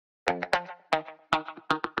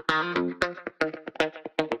I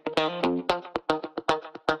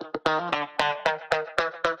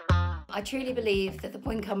truly believe that the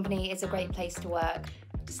Point Company is a great place to work.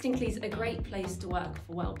 Distinctly is a great place to work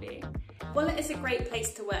for well-being. Wallet is a great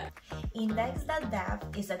place to work. Index.dev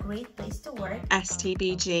is a great place to work.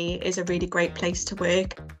 STBG is a really great place to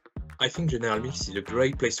work. I think General Mills is a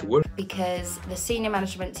great place to work. Because the senior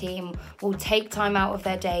management team will take time out of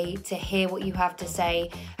their day to hear what you have to say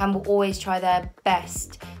and will always try their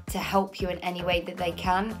best to help you in any way that they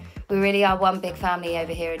can. We really are one big family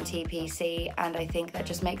over here in TPC, and I think that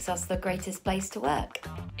just makes us the greatest place to work.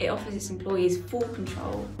 It offers its employees full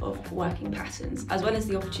control of working patterns, as well as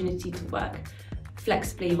the opportunity to work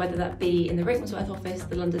flexibly, whether that be in the Rickmansworth office,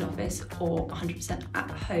 the London office, or 100% at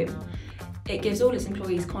home. It gives all its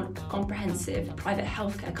employees comprehensive private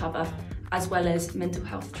healthcare cover, as well as mental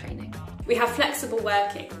health training. We have flexible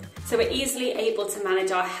working, so we're easily able to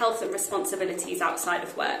manage our health and responsibilities outside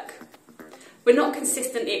of work. We're not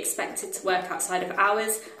consistently expected to work outside of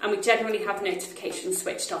hours, and we generally have notifications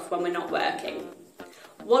switched off when we're not working.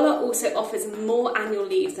 Wallet also offers more annual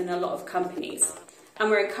leave than a lot of companies, and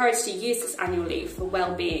we're encouraged to use this annual leave for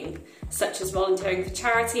well-being, such as volunteering for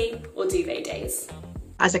charity or duvet days.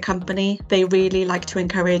 As a company, they really like to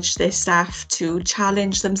encourage their staff to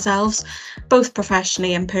challenge themselves, both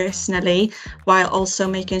professionally and personally, while also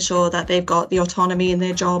making sure that they've got the autonomy in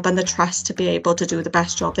their job and the trust to be able to do the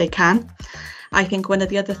best job they can. I think one of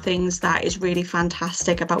the other things that is really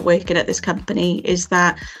fantastic about working at this company is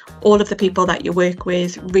that all of the people that you work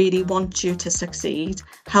with really want you to succeed,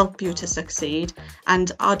 help you to succeed,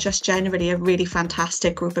 and are just generally a really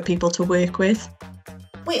fantastic group of people to work with.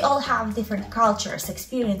 We all have different cultures,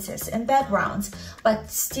 experiences, and backgrounds, but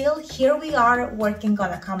still here we are working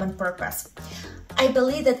on a common purpose. I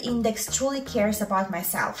believe that Index truly cares about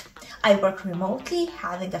myself. I work remotely,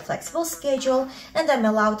 having a flexible schedule, and I'm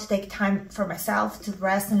allowed to take time for myself to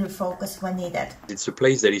rest and refocus when needed. It's a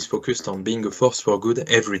place that is focused on being a force for good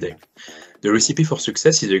every day. The recipe for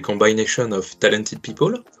success is a combination of talented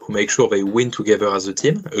people who make sure they win together as a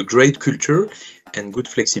team, a great culture, and good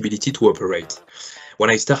flexibility to operate. When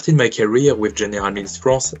I started my career with General Mills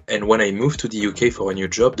France and when I moved to the UK for a new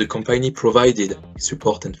job, the company provided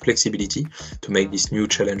support and flexibility to make this new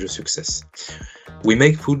challenge a success. We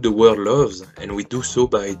make food the world loves, and we do so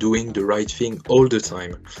by doing the right thing all the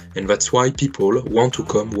time, and that's why people want to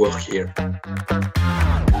come work here.